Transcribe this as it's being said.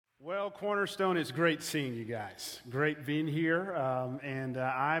Well, Cornerstone, it's great seeing you guys. Great being here.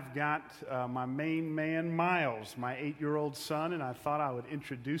 I've got my main man, Miles, my 8-year-old son, and I thought I would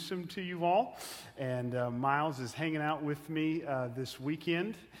introduce him to you all. And Miles is hanging out with me this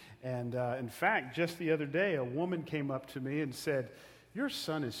weekend. And in fact, just the other day, a woman came up to me and said, "Your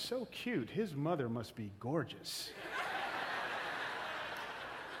son is so cute. His mother must be gorgeous."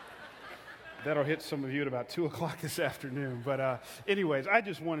 That'll hit some of you at about 2 o'clock this afternoon. But anyways, I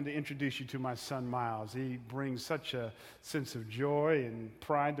just wanted to introduce you to my son, Miles. He brings such a sense of joy and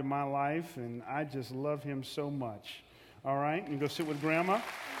pride to my life, and I just love him so much. All right? You go sit with Grandma?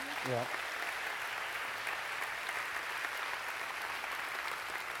 Yeah.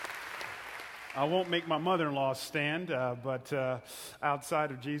 I won't make my mother-in-law stand, but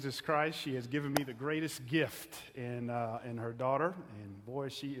outside of Jesus Christ, she has given me the greatest gift in her daughter. And boy,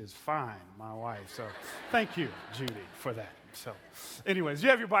 she is fine, my wife. So thank you, Judy, for that. So anyways, you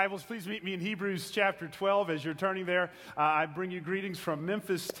have your Bibles. Please meet me in Hebrews chapter 12 as you're turning there. I bring you greetings from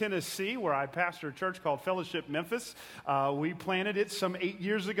Memphis, Tennessee, where I pastor a church called Fellowship Memphis. We planted it some 8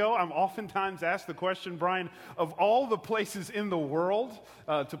 years ago. I'm oftentimes asked the question, Brian, of all the places in the world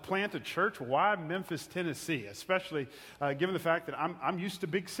to plant a church, why Memphis, Tennessee? Especially given the fact that I'm used to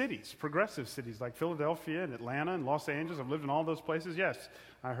big cities, progressive cities like Philadelphia and Atlanta and Los Angeles. I've lived in all those places. Yes,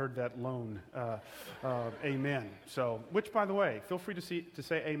 I heard that lone amen. So, which, by the way, feel free to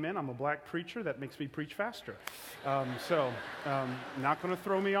say amen. I'm a black preacher. That makes me preach faster. Not going to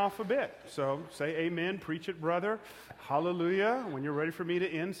throw me off a bit. So say amen, preach it, brother. Hallelujah. When you're ready for me to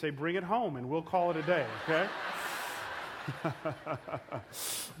end, say bring it home, and we'll call it a day, okay?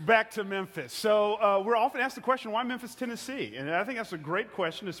 Back to Memphis. So we're often asked the question, why Memphis, Tennessee? And I think that's a great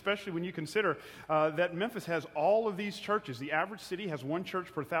question, especially when you consider that Memphis has all of these churches. The average city has one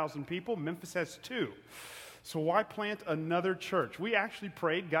church per 1,000 people. Memphis has 2. So why plant another church? We actually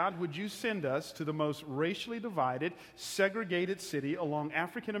prayed, God, would you send us to the most racially divided, segregated city along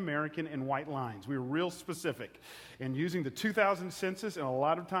African American and white lines? We were real specific. And using the 2000 census and a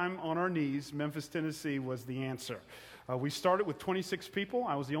lot of time on our knees, Memphis, Tennessee was the answer. We started with 26 people.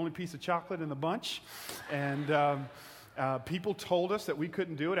 I was the only piece of chocolate in the bunch. And people told us that we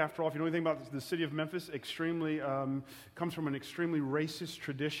couldn't do it. After all, if you know anything about the city of Memphis, comes from an extremely racist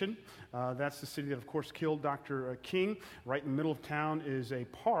tradition. That's the city that, of course, killed Dr. King. Right in the middle of town is a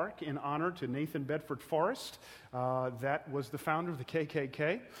park in honor to Nathan Bedford Forrest. That was the founder of the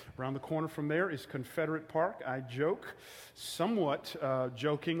KKK. Around the corner from there is Confederate Park. I joke, somewhat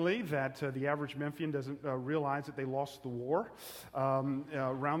jokingly, that the average Memphian doesn't realize that they lost the war.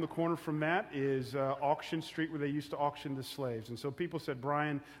 Around the corner from that is Auction Street, where they used to auction the slaves. And so people said,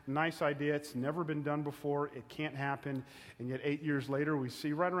 Brian, nice idea. It's never been done before. It can't happen. And yet 8 years later, we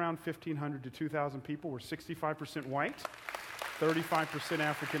see right around 1,500 to 2,000 people. We're 65% white, 35%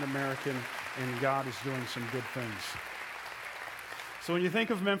 African American, and God is doing some good things. So when you think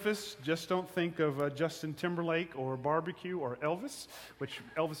of Memphis, just don't think of Justin Timberlake or barbecue or Elvis, which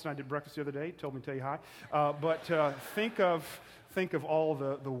Elvis and I did breakfast the other day, told me to tell you hi. But think of all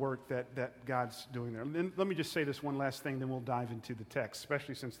the work that God's doing there. And let me just say this one last thing, then we'll dive into the text,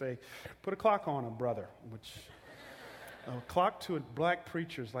 especially since they put a clock on a brother, which a clock to a black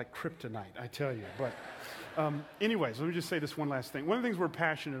preacher is like kryptonite, I tell you. But anyways, let me just say this one last thing. One of the things we're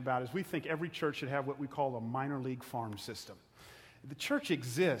passionate about is we think every church should have what we call a minor league farm system. The church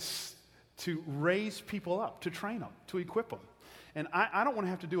exists to raise people up, to train them, to equip them. And I don't want to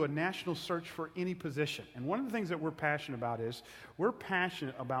have to do a national search for any position. And one of the things that we're passionate about is we're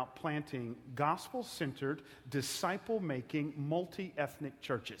passionate about planting gospel-centered, disciple-making, multi-ethnic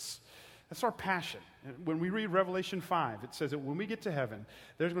churches. That's our passion. When we read Revelation 5, it says that when we get to heaven,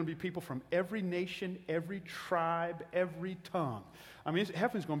 there's going to be people from every nation, every tribe, every tongue. I mean,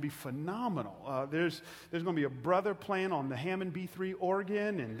 heaven's going to be phenomenal. There's going to be a brother playing on the Hammond B3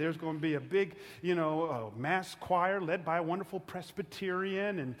 organ, and there's going to be a big, mass choir led by a wonderful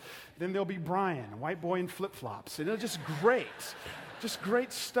Presbyterian, and then there'll be Brian, a white boy in flip-flops, and it's just great. Just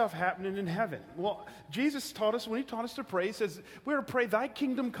great stuff happening in heaven. Well, Jesus taught us, when he taught us to pray, he says, we're to pray, thy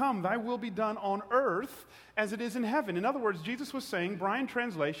kingdom come, thy will be done on earth as it is in heaven. In other words, Jesus was saying, Brian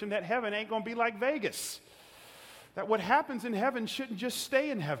translation, that heaven ain't going to be like Vegas. That what happens in heaven shouldn't just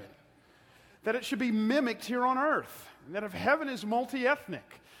stay in heaven. That it should be mimicked here on earth. And that if heaven is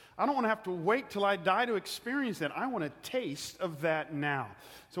multi-ethnic, I don't want to have to wait till I die to experience that. I want a taste of that now.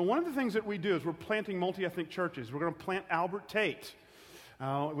 So one of the things that we do is we're planting multi-ethnic churches. We're going to plant Albert Tate.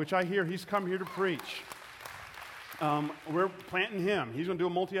 Which I hear he's come here to preach. We're planting him. He's going to do a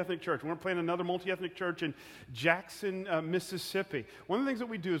multi-ethnic church. We're going to plant another multi-ethnic church in Jackson, Mississippi. One of the things that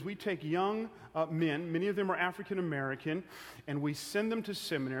we do is we take young men, many of them are African American, and we send them to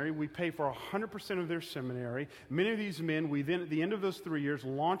seminary. We pay for 100% of their seminary. Many of these men, we then, at the end of those 3 years,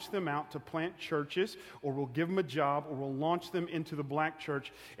 launch them out to plant churches, or we'll give them a job, or we'll launch them into the black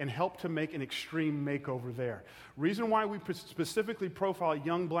church and help to make an extreme makeover there. Reason why we specifically profile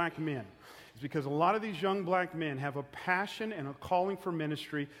young black men is because a lot of these young black men have a passion and a calling for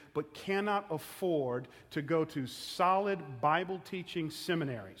ministry, but cannot afford to go to solid Bible-teaching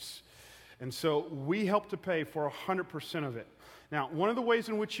seminaries. And so we help to pay for 100% of it. Now, one of the ways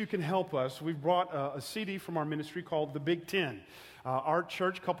in which you can help us, we've brought a CD from our ministry called The Big Ten. Our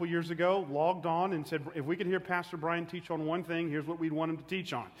church a couple years ago logged on and said, if we could hear Pastor Brian teach on one thing, here's what we'd want him to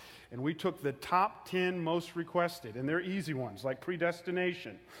teach on. And we took the top 10 most requested, and they're easy ones, like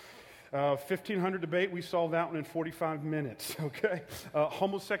predestination. 1500 debate, we solved that one in 45 minutes, okay?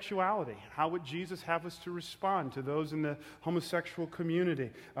 Homosexuality, how would Jesus have us to respond to those in the homosexual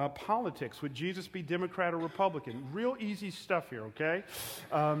community? Politics, would Jesus be Democrat or Republican? Real easy stuff here, okay?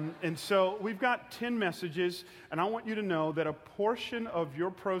 And so we've got 10 messages, and I want you to know that a portion of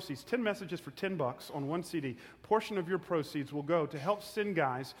your proceeds, 10 messages for $10 on one CD, portion of your proceeds will go to help send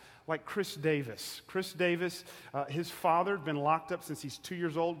guys like Chris Davis. Chris Davis, his father had been locked up since he's 2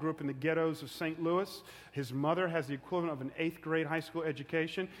 years old, grew up in the ghettos of St. Louis. His mother has the equivalent of an 8th grade high school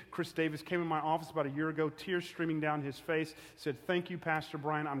education. Chris Davis came in my office about a year ago, tears streaming down his face, said, "Thank you, Pastor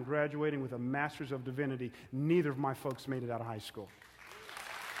Brian, I'm graduating with a Master's of Divinity. Neither of my folks made it out of high school."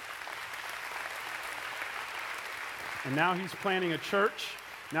 And now he's planning a church.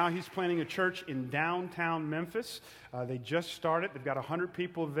 Now he's planning a church in downtown Memphis. They just started. They've got 100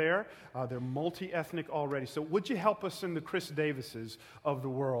 people there. They're multi-ethnic already. So would you help us send the Chris Davises of the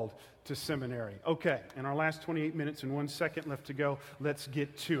world to seminary? Okay, in our last 28 minutes and 1 second left to go, let's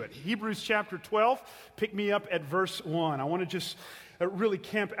get to it. Hebrews chapter 12, pick me up at verse 1. I want to just really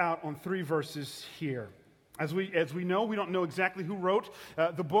camp out on 3 verses here. As we know, we don't know exactly who wrote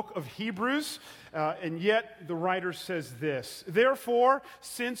the book of Hebrews, and yet the writer says this: "Therefore,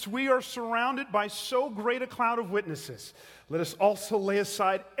 since we are surrounded by so great a cloud of witnesses, let us also lay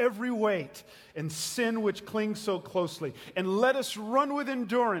aside every weight and sin which clings so closely, and let us run with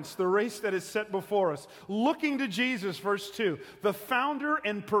endurance the race that is set before us, looking to Jesus," verse 2, "the founder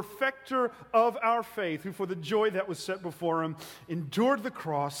and perfecter of our faith, who for the joy that was set before him endured the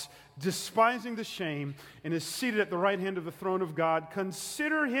cross, despising the shame, and is seated at the right hand of the throne of God.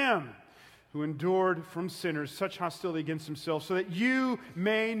 Consider him who endured from sinners such hostility against himself, so that you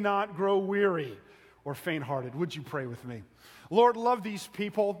may not grow weary or faint-hearted." Would you pray with me? Lord, love these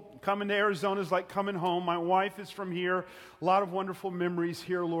people. Coming to Arizona is like coming home. My wife is from here. A lot of wonderful memories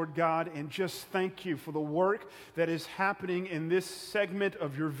here, Lord God. And just thank you for the work that is happening in this segment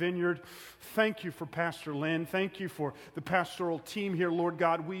of your vineyard. Thank you for Pastor Lynn. Thank you for the pastoral team here, Lord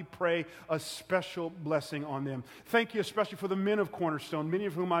God. We pray a special blessing on them. Thank you especially for the men of Cornerstone, many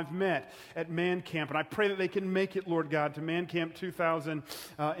of whom I've met at Man Camp. And I pray that they can make it, Lord God, to Man Camp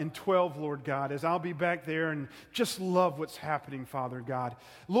 2012, Lord God, as I'll be back there and just love what's happening, Father God.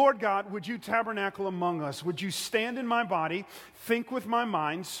 Lord God, would you tabernacle among us? Would you stand in my body, think with my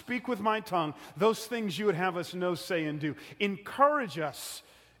mind, speak with my tongue, those things you would have us know, say, and do. Encourage us,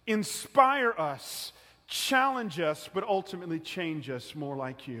 inspire us, challenge us, but ultimately change us more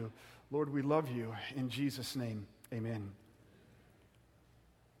like you. Lord, we love you. In Jesus' name, amen.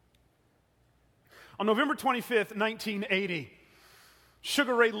 On November 25th, 1980,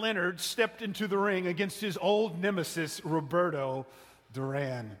 Sugar Ray Leonard stepped into the ring against his old nemesis, Roberto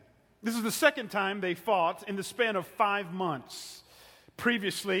Duran. This is the second time they fought in the span of 5 months.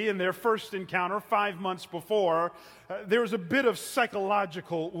 Previously, in their first encounter, 5 months before, there was a bit of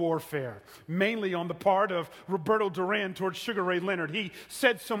psychological warfare, mainly on the part of Roberto Duran towards Sugar Ray Leonard. He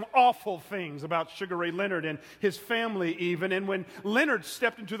said some awful things about Sugar Ray Leonard and his family even, and when Leonard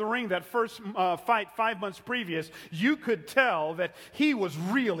stepped into the ring that first fight 5 months previous, you could tell that he was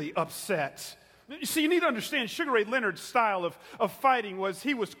really upset. You see, you need to understand Sugar Ray Leonard's style of fighting was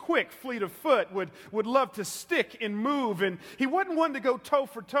he was quick, fleet of foot, would love to stick and move, and he wasn't one to go toe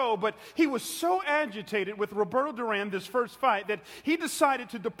for toe, but he was so agitated with Roberto Duran this first fight that he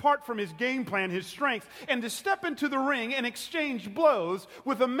decided to depart from his game plan, his strength, and to step into the ring and exchange blows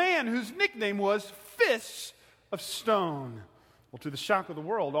with a man whose nickname was Fists of Stone. Well, to the shock of the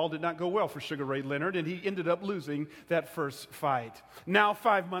world, all did not go well for Sugar Ray Leonard, and he ended up losing that first fight. Now,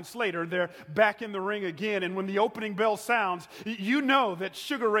 5 months later, they're back in the ring again, and when the opening bell sounds, you know that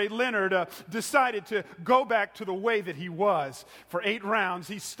Sugar Ray Leonard decided to go back to the way that he was. For 8 rounds,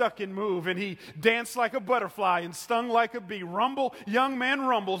 he stuck and moved, and he danced like a butterfly and stung like a bee. Rumble, young man,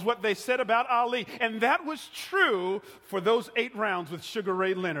 rumbles, what they said about Ali. And that was true for those 8 rounds with Sugar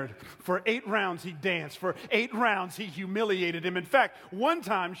Ray Leonard. For 8 rounds, he danced. For 8 rounds, he humiliated him. In fact, one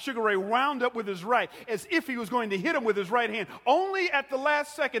time, Sugar Ray wound up with his right as if he was going to hit him with his right hand, only at the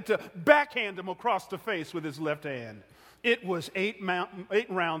last second to backhand him across the face with his left hand. It was 8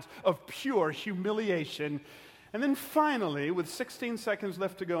 rounds of pure humiliation. And then finally, with 16 seconds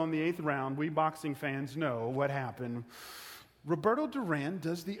left to go in the 8th round, we boxing fans know what happened. Roberto Duran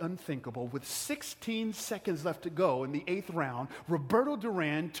does the unthinkable. With 16 seconds left to go in the 8th round, Roberto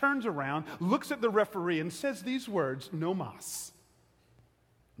Duran turns around, looks at the referee, and says these words, "No mas.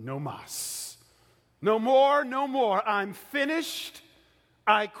 No mas. No more, no more. I'm finished.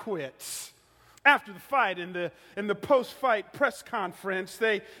 I quit." After the fight, in the post-fight press conference,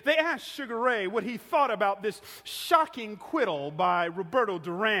 they asked Sugar Ray what he thought about this shocking quittal by Roberto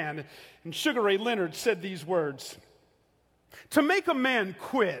Duran. And Sugar Ray Leonard said these words, "To make a man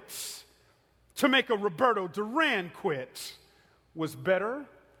quit, to make a Roberto Duran quit, was better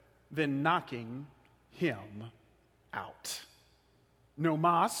than knocking him out. No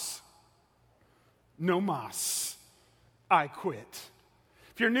mas, no mas. I quit."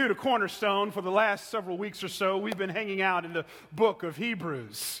 If you're new to Cornerstone, for the last several weeks or so, we've been hanging out in the book of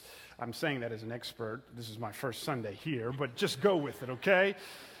Hebrews. I'm saying that as an expert. This is my first Sunday here, but just go with it, okay?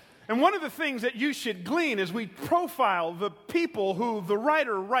 And one of the things that you should glean as we profile the people who the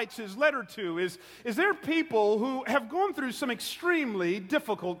writer writes his letter to is there people who have gone through some extremely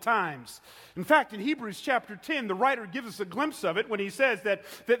difficult times. In fact, in Hebrews chapter 10, the writer gives us a glimpse of it when he says that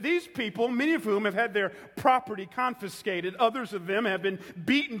these people, many of whom have had their property confiscated, others of them have been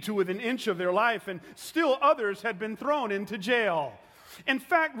beaten to within an inch of their life, and still others had been thrown into jail. In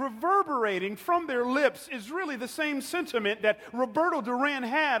fact, reverberating from their lips is really the same sentiment that Roberto Duran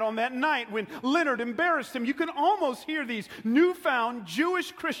had on that night when Leonard embarrassed him. You can almost hear these newfound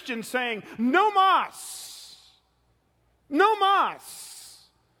Jewish Christians saying, "No mas. No mas.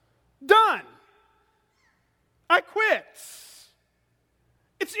 Done. I quit."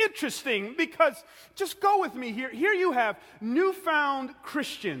 It's interesting because, just go with me here. Here you have newfound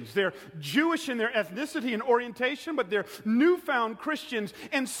Christians. They're Jewish in their ethnicity and orientation, but they're newfound Christians.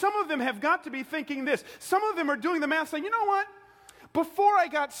 And some of them have got to be thinking this. Some of them are doing the math saying, you know what? Before I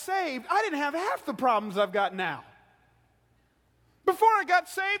got saved, I didn't have half the problems I've got now. Before I got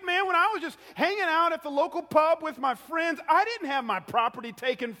saved, man, when I was just hanging out at the local pub with my friends, I didn't have my property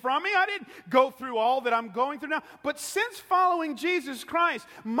taken from me. I didn't go through all that I'm going through now. But since following Jesus Christ,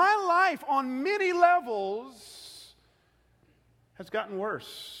 my life on many levels has gotten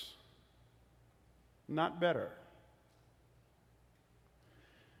worse, not better.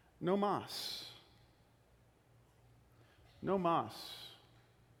 No mas. No mas.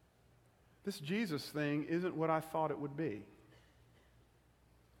 This Jesus thing isn't what I thought it would be.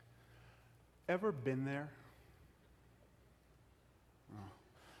 Ever been there? Oh,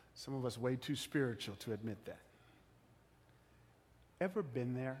 some of us way too spiritual to admit that. Ever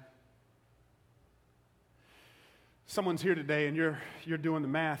been there? Someone's here today and you're doing the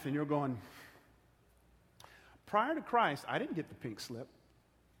math and you're going, prior to Christ, I didn't get the pink slip.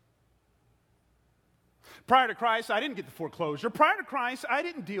 Prior to Christ, I didn't get the foreclosure. Prior to Christ, I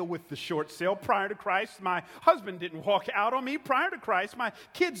didn't deal with the short sale. Prior to Christ, my husband didn't walk out on me. Prior to Christ, my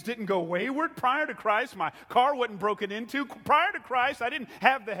kids didn't go wayward. Prior to Christ, my car wasn't broken into. Prior to Christ, I didn't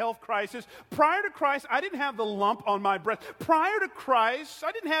have the health crisis. Prior to Christ, I didn't have the lump on my breast. Prior to Christ,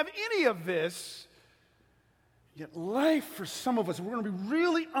 I didn't have any of this. Yet life for some of us, we're going to be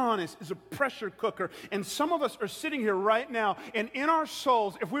really honest, is a pressure cooker. And some of us are sitting here right now, and in our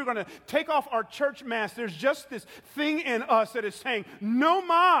souls, if we're going to take off our church mask, there's just this thing in us that is saying, no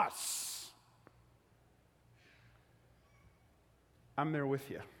mas. I'm there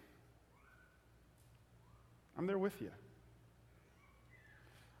with you. I'm there with you.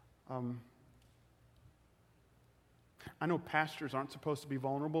 I know pastors aren't supposed to be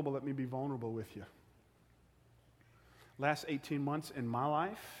vulnerable, but let me be vulnerable with you. Last 18 months in my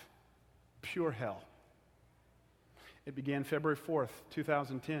life, pure hell. It began February 4th,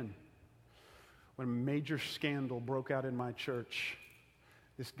 2010, when a major scandal broke out in my church.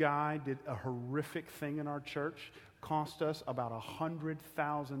 This guy did a horrific thing in our church, cost us about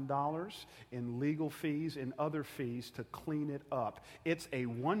 $100,000 in legal fees and other fees to clean it up. It's a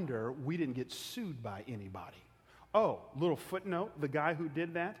wonder we didn't get sued by anybody. Oh, little footnote, the guy who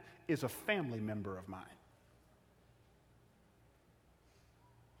did that is a family member of mine.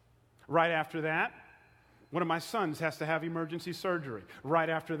 Right after that, one of my sons has to have emergency surgery. Right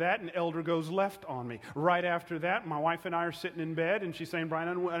after that, an elder goes left on me. Right after that, my wife and I are sitting in bed, and she's saying, Brian,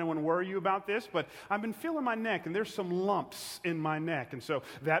 I don't want to worry you about this, but I've been feeling my neck, and there's some lumps in my neck. And so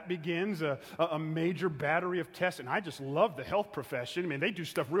that begins a major battery of tests, and I just love the health profession. I mean, they do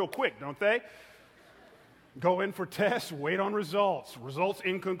stuff real quick, don't they? Go in for tests, wait on results. Results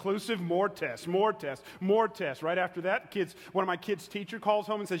inconclusive, more tests, more tests, more tests. Right after that, one of my kids' teacher calls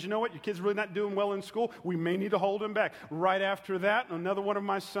home and says, you know what, your kid's really not doing well in school. We may need to hold him back. Right after that, another one of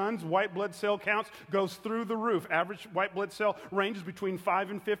my sons' white blood cell counts goes through the roof. Average white blood cell ranges between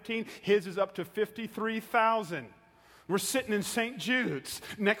 5 and 15. His is up to 53,000. We're sitting in St. Jude's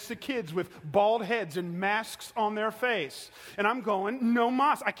next to kids with bald heads and masks on their face. And I'm going, no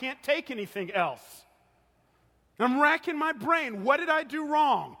mas, I can't take anything else. I'm racking my brain. What did I do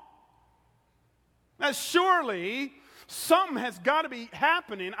wrong? Now, surely something has got to be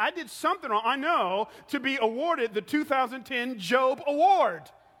happening. I did something wrong, I know, to be awarded the 2010 Job Award.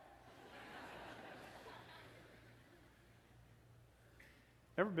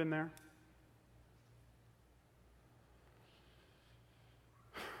 Ever been there?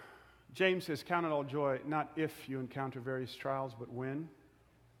 James says, count it all joy, not if you encounter various trials, but when.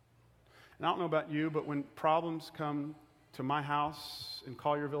 And I don't know about you, but when problems come to my house in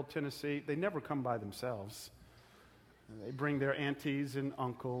Collierville, Tennessee, they never come by themselves. They bring their aunties and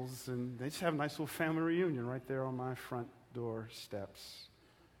uncles, and they just have a nice little family reunion right there on my front door steps.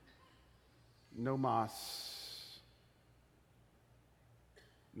 No mas.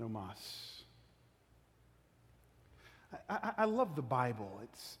 No mas. I love the Bible.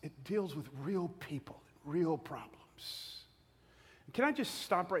 It deals with real people, real problems. Can I just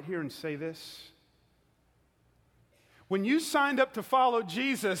stop right here and say this? When you signed up to follow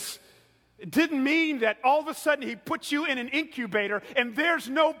Jesus, it didn't mean that all of a sudden he puts you in an incubator and there's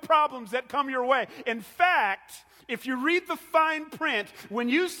no problems that come your way. In fact, if you read the fine print, when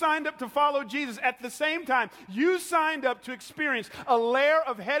you signed up to follow Jesus, at the same time, you signed up to experience a layer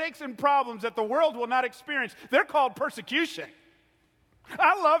of headaches and problems that the world will not experience. They're called persecution.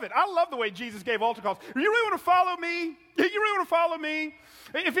 I love it. I love the way Jesus gave altar calls. You really want to follow me? You really want to follow me?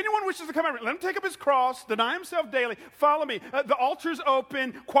 If anyone wishes to come out, let him take up his cross, deny himself daily, follow me. The altar's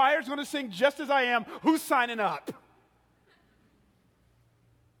open. Choir's going to sing just as I am. Who's signing up?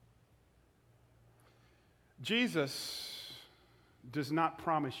 Jesus does not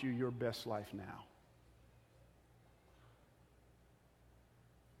promise you your best life now.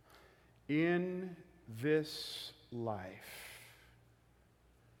 In this life,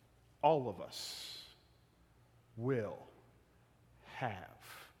 all of us will have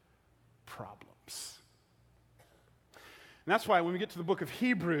problems. And that's why when we get to the book of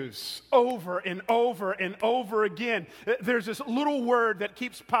Hebrews, over and over and over again, there's this little word that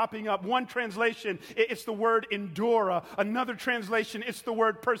keeps popping up. One translation, it's the word endure. Another translation, it's the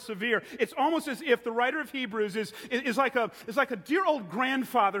word persevere. It's almost as if the writer of Hebrews is like a dear old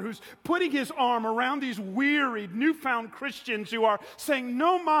grandfather who's putting his arm around these wearied, newfound Christians who are saying,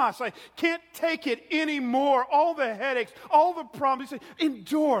 no mas, I can't take it anymore. All the headaches, all the problems. He says,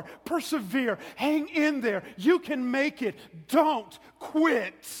 endure, persevere, hang in there. You can make it. Don't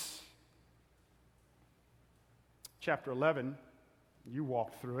quit. Chapter 11, you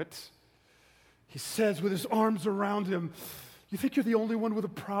walked through it. He says with his arms around him, you think you're the only one with a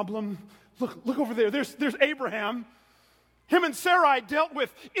problem? Look over there. There's Abraham. Him and Sarai dealt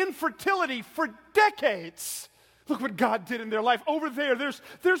with infertility for decades. Look what God did in their life. Over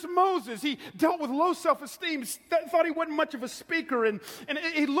there's Moses. He dealt with low self-esteem, thought he wasn't much of a speaker, and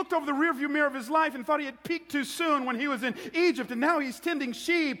he looked over the rearview mirror of his life and thought he had peaked too soon when he was in Egypt, and now he's tending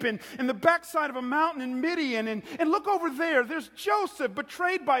sheep in the backside of a mountain in Midian. And look over there's Joseph,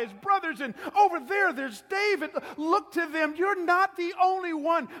 betrayed by his brothers, and over there's David. Look to them. You're not the only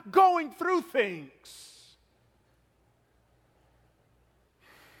one going through things.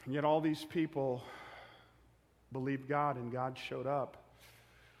 And yet all these people believed God, and God showed up.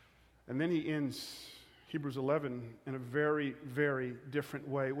 And then he ends Hebrews 11 in a very, very different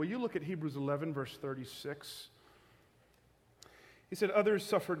way. Will you look at Hebrews 11, verse 36? He said, others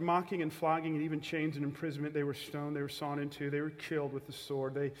suffered mocking and flogging and even chains and imprisonment. They were stoned, they were sawn in two, they were killed with the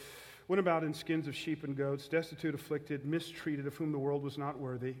sword. They went about in skins of sheep and goats, destitute, afflicted, mistreated, of whom the world was not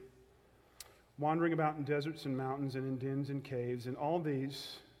worthy, wandering about in deserts and mountains and in dens and caves. And all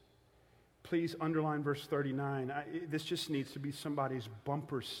these, please underline verse 39. This just needs to be somebody's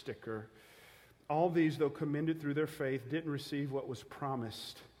bumper sticker. All these, though commended through their faith, didn't receive what was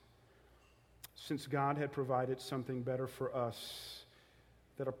promised, since God had provided something better for us,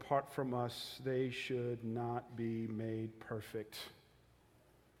 that apart from us, they should not be made perfect.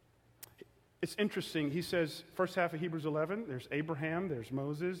 It's interesting. He says, first half of Hebrews 11, there's Abraham, there's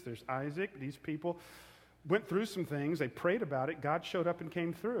Moses, there's Isaac. These people went through some things. They prayed about it. God showed up and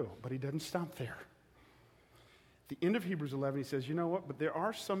came through, but he doesn't stop there. At the end of Hebrews 11, he says, you know what? But there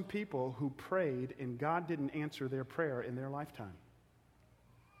are some people who prayed and God didn't answer their prayer in their lifetime.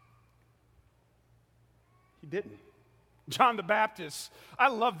 He didn't. John the Baptist. I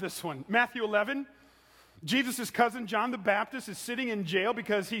love this one. Matthew 11. Jesus' cousin, John the Baptist, is sitting in jail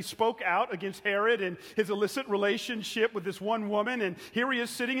because he spoke out against Herod and his illicit relationship with this one woman. And here he is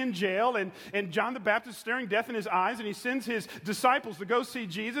sitting in jail, and John the Baptist staring death in his eyes, and he sends his disciples to go see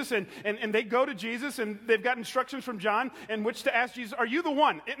Jesus. And they go to Jesus, and they've got instructions from John in which to ask Jesus, are you the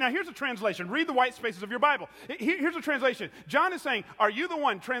one? Now, here's a translation. Read the white spaces of your Bible. Here's a translation. John is saying, are you the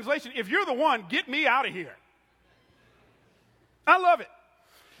one? Translation, if you're the one, get me out of here. I love it.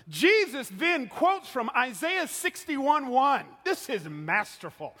 Jesus then quotes from Isaiah 61:1. This is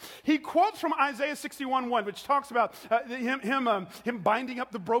masterful. He quotes from Isaiah 61:1, which talks about him binding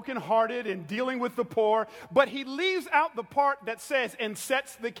up the brokenhearted and dealing with the poor, but he leaves out the part that says, and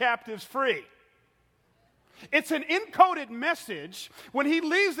sets the captives free. It's an encoded message. When he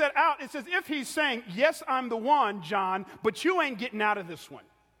leaves that out, it's as if he's saying, yes, I'm the one, John, but you ain't getting out of this one.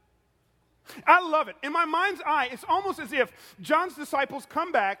 I love it. In my mind's eye, it's almost as if John's disciples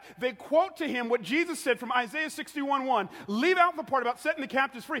come back, they quote to him what Jesus said from Isaiah 61:1, leave out the part about setting the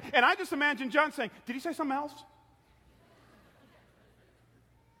captives free. And I just imagine John saying, did he say something else?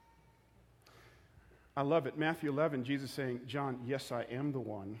 I love it. Matthew 11, Jesus saying, John, yes, I am the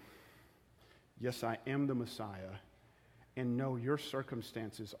one. Yes, I am the Messiah. And no, your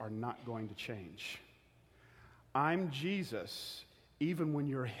circumstances are not going to change. I'm Jesus, even when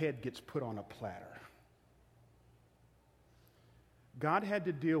your head gets put on a platter. God had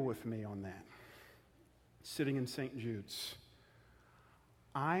to deal with me on that, sitting in St. Jude's.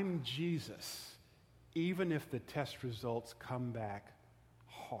 I'm Jesus, even if the test results come back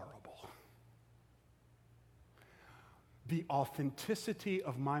horrible. The authenticity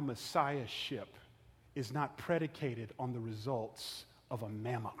of my messiahship is not predicated on the results of a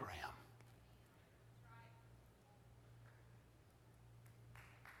mammogram.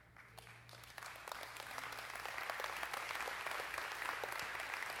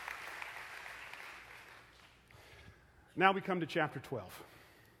 Now we come to chapter 12.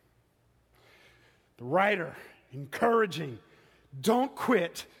 The writer encouraging, don't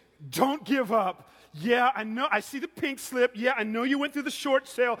quit, don't give up. Yeah, I know, I see the pink slip. Yeah, I know you went through the short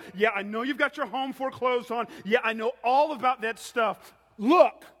sale. Yeah, I know you've got your home foreclosed on. Yeah, I know all about that stuff.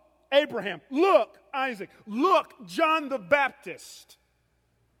 Look, Abraham. Look, Isaac. Look, John the Baptist.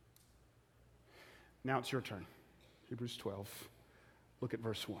 Now it's your turn. Hebrews 12. Look at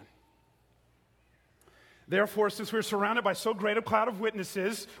verse 1. Therefore, since we're surrounded by so great a cloud of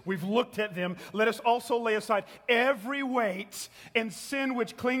witnesses, we've looked at them, let us also lay aside every weight and sin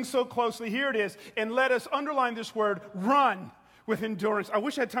which clings so closely. Here it is. And let us underline this word, run with endurance. I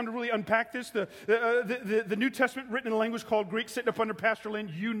wish I had time to really unpack this. The New Testament written in a language called Greek, sitting up under Pastor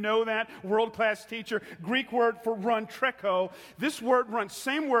Lynn. You know that. World-class teacher. Greek word for run, treko. This word run,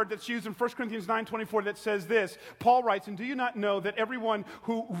 same word that's used in 1 Corinthians 9:24 that says this. Paul writes, and do you not know that everyone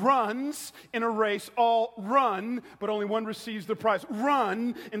who runs in a race all run, but only one receives the prize?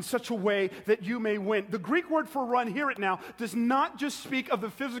 Run in such a way that you may win. The Greek word for run, hear it now, does not just speak of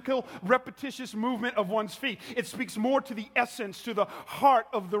the physical, repetitious movement of one's feet. It speaks more to the essence, to the heart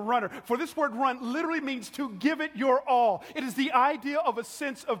of the runner. For this word run literally means to give it your all. It is the idea of a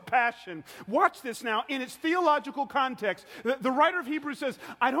sense of passion. Watch this now. In its theological context, the writer of Hebrews says,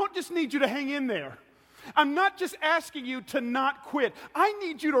 I don't just need you to hang in there. I'm not just asking you to not quit. I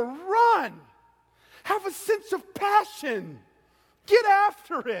need you to run. Have a sense of passion. Get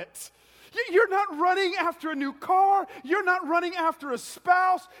after it. You're not running after a new car. You're not running after a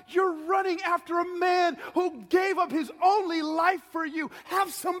spouse. You're running after a man who gave up his only life for you. Have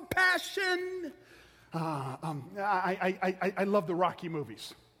some passion. I love the Rocky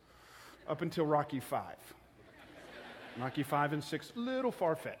movies up until Rocky 5. Rocky 5 and 6, little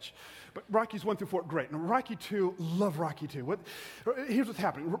far-fetched. But Rockies 1 through 4, great. And Rocky 2, love Rocky 2. Here's what's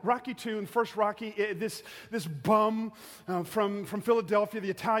happening. Rocky 2, and first Rocky, this bum from Philadelphia, the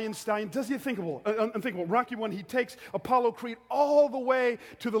Italian stallion, does the unthinkable. Rocky 1, he takes Apollo Creed all the way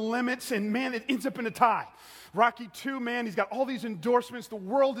to the limits, and man, it ends up in a tie. Rocky 2, man, he's got all these endorsements. The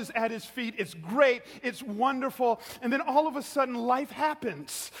world is at his feet. It's great. It's wonderful. And then all of a sudden, life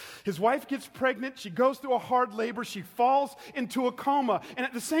happens. His wife gets pregnant. She goes through a hard labor. She falls into a coma. And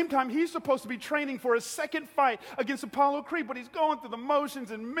at the same time, he's supposed to be training for his second fight against Apollo Creed, but he's going through the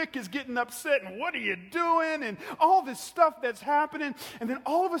motions, and Mick is getting upset, and what are you doing? And all this stuff that's happening. And then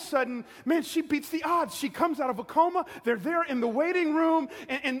all of a sudden, man, she beats the odds. She comes out of a coma. They're there in the waiting room,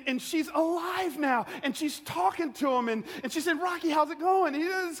 and she's alive now. And she's talking to him, and she said, Rocky, how's it going? And he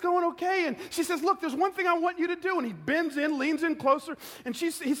says, it's going okay. And she says, look, there's one thing I want you to do. And he bends in, leans in closer, and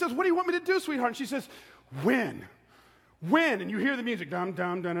he says, what do you want me to do, sweetheart? And she says, win. Win. And you hear the music, dum,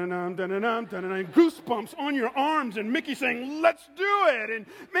 dum, dum, dum, dum, dum, dum, dum, dum, goosebumps on your arms, and Mickey saying, let's do it. And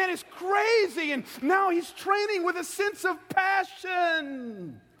man, it's crazy. And now he's training with a sense of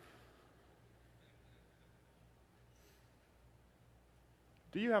passion.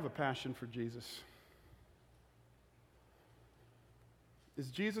 Do you have a passion for Jesus? Is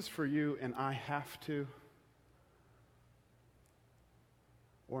Jesus for you and I have to,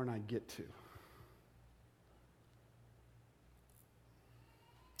 or and I get to?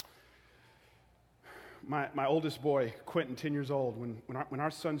 My oldest boy, Quentin, 10 years old, when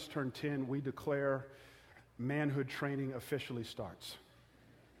our sons turn 10, we declare manhood training officially starts.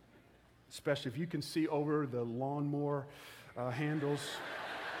 Especially if you can see over the lawnmower handles.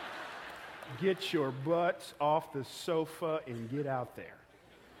 Get your butts off the sofa and get out there.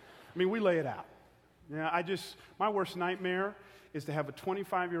 I mean, we lay it out. Yeah, my worst nightmare is to have a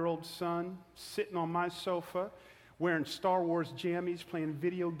 25-year-old son sitting on my sofa wearing Star Wars jammies, playing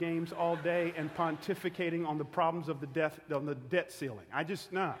video games all day, and pontificating on the problems of the debt ceiling.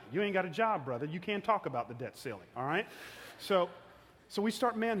 You ain't got a job, brother. You can't talk about the debt ceiling, all right? So we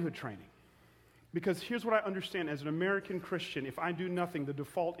start manhood training. Because here's what I understand as an American Christian: if I do nothing, the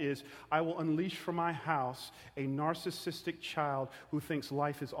default is I will unleash from my house a narcissistic child who thinks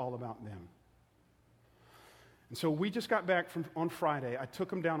life is all about them. And so we just got back on Friday. I took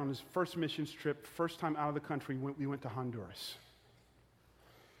him down on his first missions trip, first time out of the country. We went to Honduras.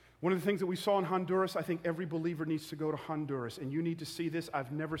 One of the things that we saw in Honduras, I think every believer needs to go to Honduras, and you need to see this.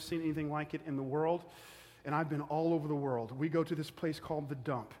 I've never seen anything like it in the world, and I've been all over the world. We go to this place called The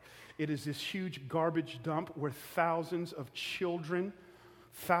Dump. It is this huge garbage dump where thousands of children,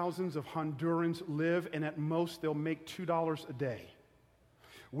 thousands of Hondurans live, and at most they'll make $2 a day.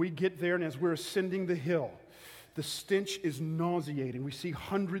 We get there, and as we're ascending the hill, the stench is nauseating. We see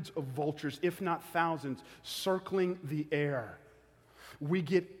hundreds of vultures, if not thousands, circling the air. We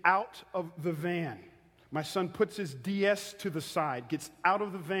get out of the van. My son puts his DS to the side, gets out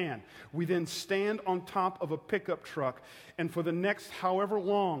of the van. We then stand on top of a pickup truck, and for the next however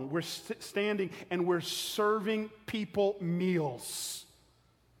long, we're standing and we're serving people meals.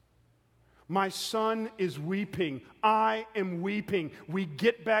 My son is weeping. I am weeping. We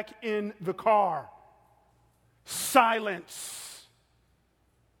get back in the car. Silence.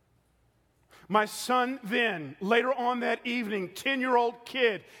 My son then, later on that evening, 10-year-old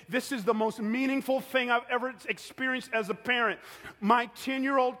kid, this is the most meaningful thing I've ever experienced as a parent. My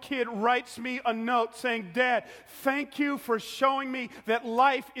 10-year-old kid writes me a note saying, Dad, thank you for showing me that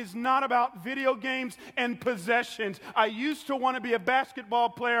life is not about video games and possessions. I used to want to be a basketball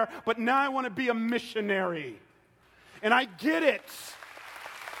player, but now I want to be a missionary. And I get it.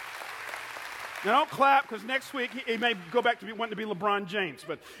 Now, don't clap, because next week he may go back to wanting to be LeBron James,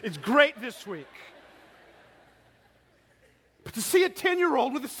 but it's great this week. But to see a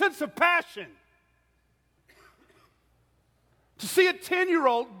 10-year-old with a sense of passion, to see a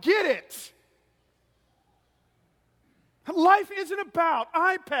 10-year-old get it. Life isn't about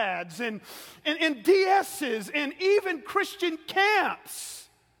iPads and DSs and even Christian camps.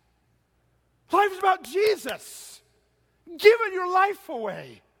 Life's about Jesus, giving your life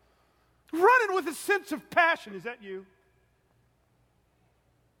away. Running with a sense of passion. Is that you?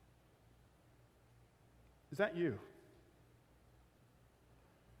 Is that you?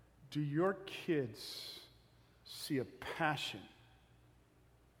 Do your kids see a passion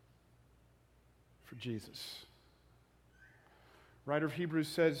for Jesus? Writer of Hebrews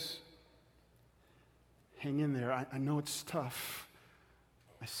says, hang in there. I know it's tough.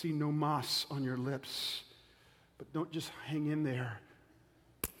 I see no moss on your lips. But don't just hang in there.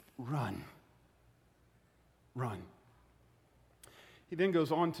 Run. Run. He then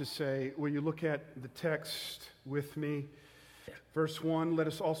goes on to say, will you look at the text with me? Verse 1, let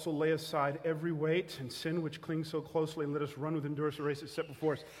us also lay aside every weight and sin which clings so closely, and let us run with endurance the race that's set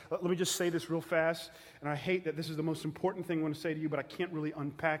before us. Let me just say this real fast, and I hate that this is the most important thing I want to say to you, but I can't really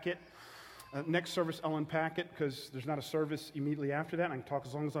unpack it. Next service, I'll unpack it, because there's not a service immediately after that, and I can talk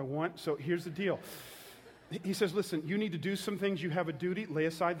as long as I want. So here's the deal. he says, listen, you need to do some things. You have a duty. Lay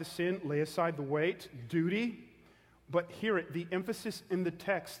aside the sin. Lay aside the weight. Duty. But hear it, the emphasis in the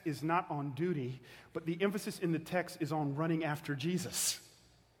text is not on duty, but the emphasis in the text is on running after Jesus.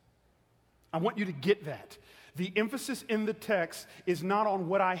 I want you to get that. The emphasis in the text is not on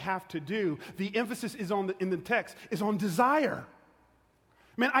what I have to do. The emphasis is in the text is on desire.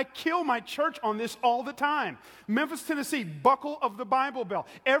 Man, I kill my church on this all the time. Memphis, Tennessee, buckle of the Bible belt.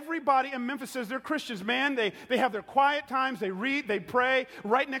 Everybody in Memphis says they're Christians, man. They have their quiet times. They read, they pray,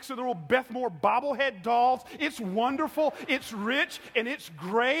 right next to the little Beth Moore bobblehead dolls. It's wonderful, it's rich, and it's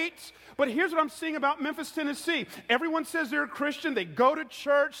great. But here's what I'm seeing about Memphis, Tennessee. Everyone says they're a Christian. They go to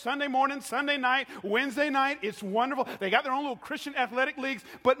church Sunday morning, Sunday night, Wednesday night. It's wonderful. They got their own little Christian athletic leagues.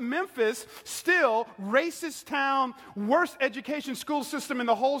 But Memphis, still, racist town, worst education school system in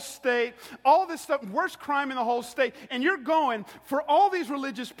the whole state, all this stuff, worst crime in the whole state. And you're going, for all these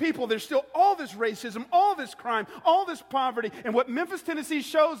religious people, there's still all this racism, all this crime, all this poverty. And what Memphis, Tennessee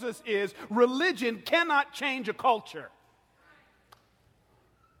shows us is religion cannot change a culture.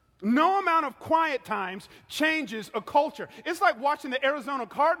 No amount of quiet times changes a culture. It's like watching the Arizona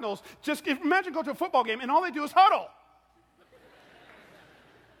Cardinals. Imagine going to a football game and all they do is huddle.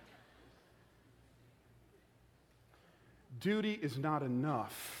 Duty is not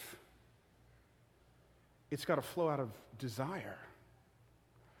enough. It's got to flow out of desire.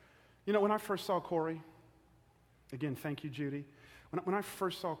 You know, when I first saw Corey, again, thank you, Judy. When I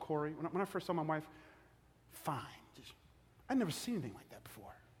first saw Corey, when I first saw my wife, fine. I'd never seen anything like that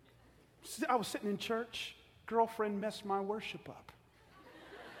before. I was sitting in church, girlfriend messed my worship up.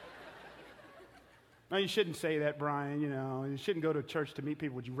 Now, you shouldn't say that, Brian. You know, you shouldn't go to church to meet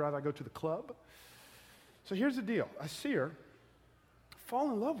people. Would you rather go to the club? So here's the deal. I see her,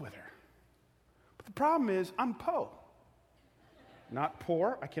 fall in love with her. But the problem is, I'm po. Not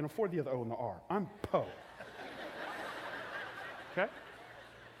poor. I can't afford the other O and the R. I'm po. Okay?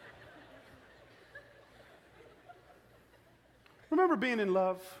 Remember being in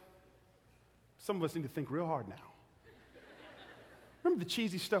love? Some of us need to think real hard now. Remember the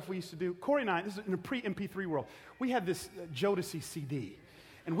cheesy stuff we used to do? Corey and I, this is in a pre-MP3 world, we had this Jodeci CD,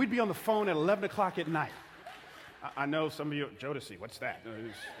 and we'd be on the phone at 11 o'clock at night. I know some of you, Jodeci, what's that?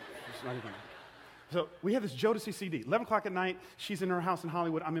 It's not even. So we had this Jodeci CD, 11 o'clock at night, she's in her house in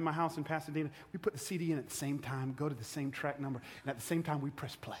Hollywood, I'm in my house in Pasadena. We put the CD in at the same time, go to the same track number, and at the same time we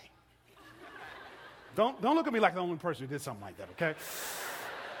press play. Don't look at me like the only person who did something like that, okay?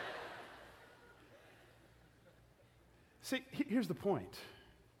 See, here's the point.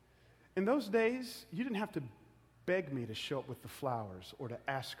 In those days, you didn't have to beg me to show up with the flowers or to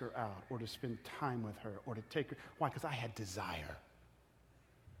ask her out or to spend time with her or to take her. Why? Because I had desire.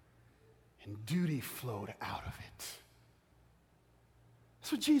 And duty flowed out of it.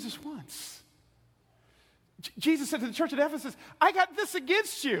 That's what Jesus wants. Jesus said to the church at Ephesus, I got this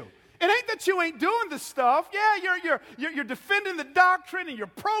against you. It ain't that you ain't doing the stuff. Yeah, you're defending the doctrine and your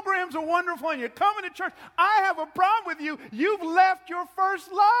programs are wonderful and you're coming to church. I have a problem with you. You've left your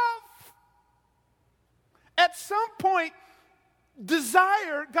first love. At some point,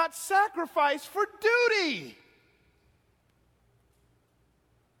 desire got sacrificed for duty.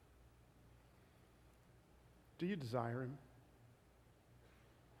 Do you desire him?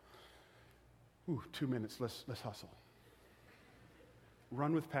 Ooh, 2 minutes. Let's hustle.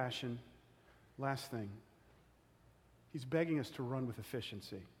 Run with passion. Last thing. He's begging us to run with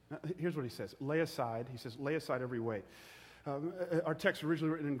efficiency. Now, here's what he says. Lay aside. He says, lay aside every weight. Our text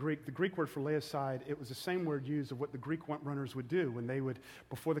originally written in Greek, the Greek word for lay aside, it was the same word used of what the Greek runners would do when they would,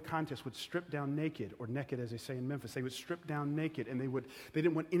 before the contest, would strip down naked, or naked as they say in Memphis. They would strip down naked, and they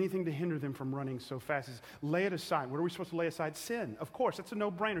didn't want anything to hinder them from running so fast. It's lay it aside. What are we supposed to lay aside? Sin. Of course, that's a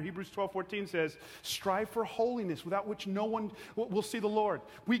no-brainer. Hebrews 12:14 says, strive for holiness, without which no one will see the Lord.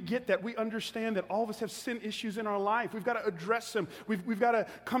 We get that. We understand that all of us have sin issues in our life. We've got to address them. We've got to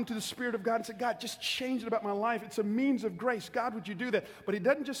come to the Spirit of God and say, God, just change it about my life. It's a means of grace. God, would you do that? But he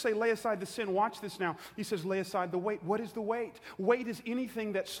doesn't just say lay aside the sin. Watch this now. He says lay aside the weight. What is the weight? Weight is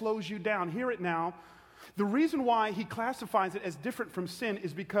anything that slows you down. Hear it now. The reason why he classifies it as different from sin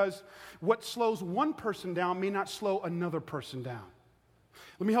is because what slows one person down may not slow another person down.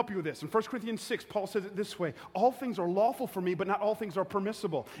 Let me help you with this. In 1 Corinthians 6, Paul says it this way. All things are lawful for me, but not all things are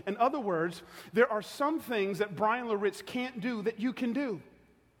permissible. In other words, there are some things that Brian Loritz can't do that you can do.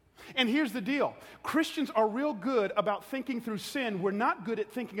 And here's the deal. Christians are real good about thinking through sin. We're not good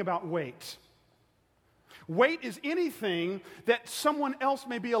at thinking about weight. Weight is anything that someone else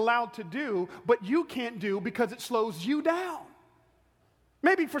may be allowed to do, but you can't do because it slows you down.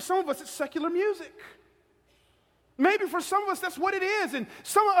 Maybe for some of us, it's secular music. Maybe for some of us, that's what it is. And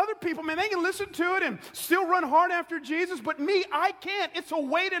some other people, man, they can listen to it and still run hard after Jesus, but me, I can't. It's a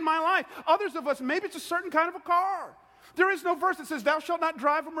weight in my life. Others of us, maybe it's a certain kind of a car. There is no verse that says, thou shalt not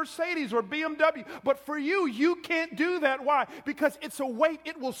drive a Mercedes or BMW. But for you, you can't do that. Why? Because it's a weight.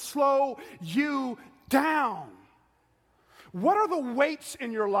 It will slow you down. What are the weights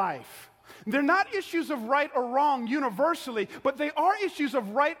in your life? They're not issues of right or wrong universally, but they are issues of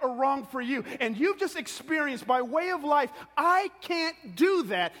right or wrong for you. And you've just experienced by way of life, I can't do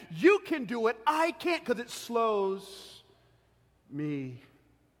that. You can do it. I can't, because it slows me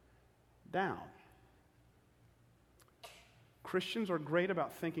down. Christians are great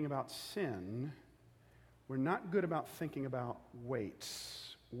about thinking about sin. We're not good about thinking about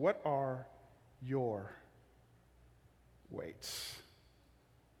weights. What are your weights?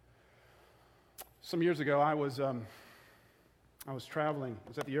 Some years ago, I was traveling. I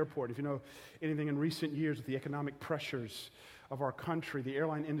was at the airport. If you know anything in recent years with the economic pressures of our country, the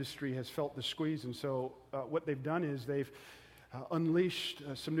airline industry has felt the squeeze. And so what they've done is they've unleashed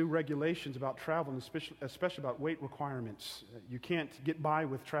some new regulations about travel, and especially about weight requirements. You can't get by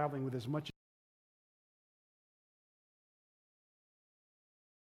with traveling with as much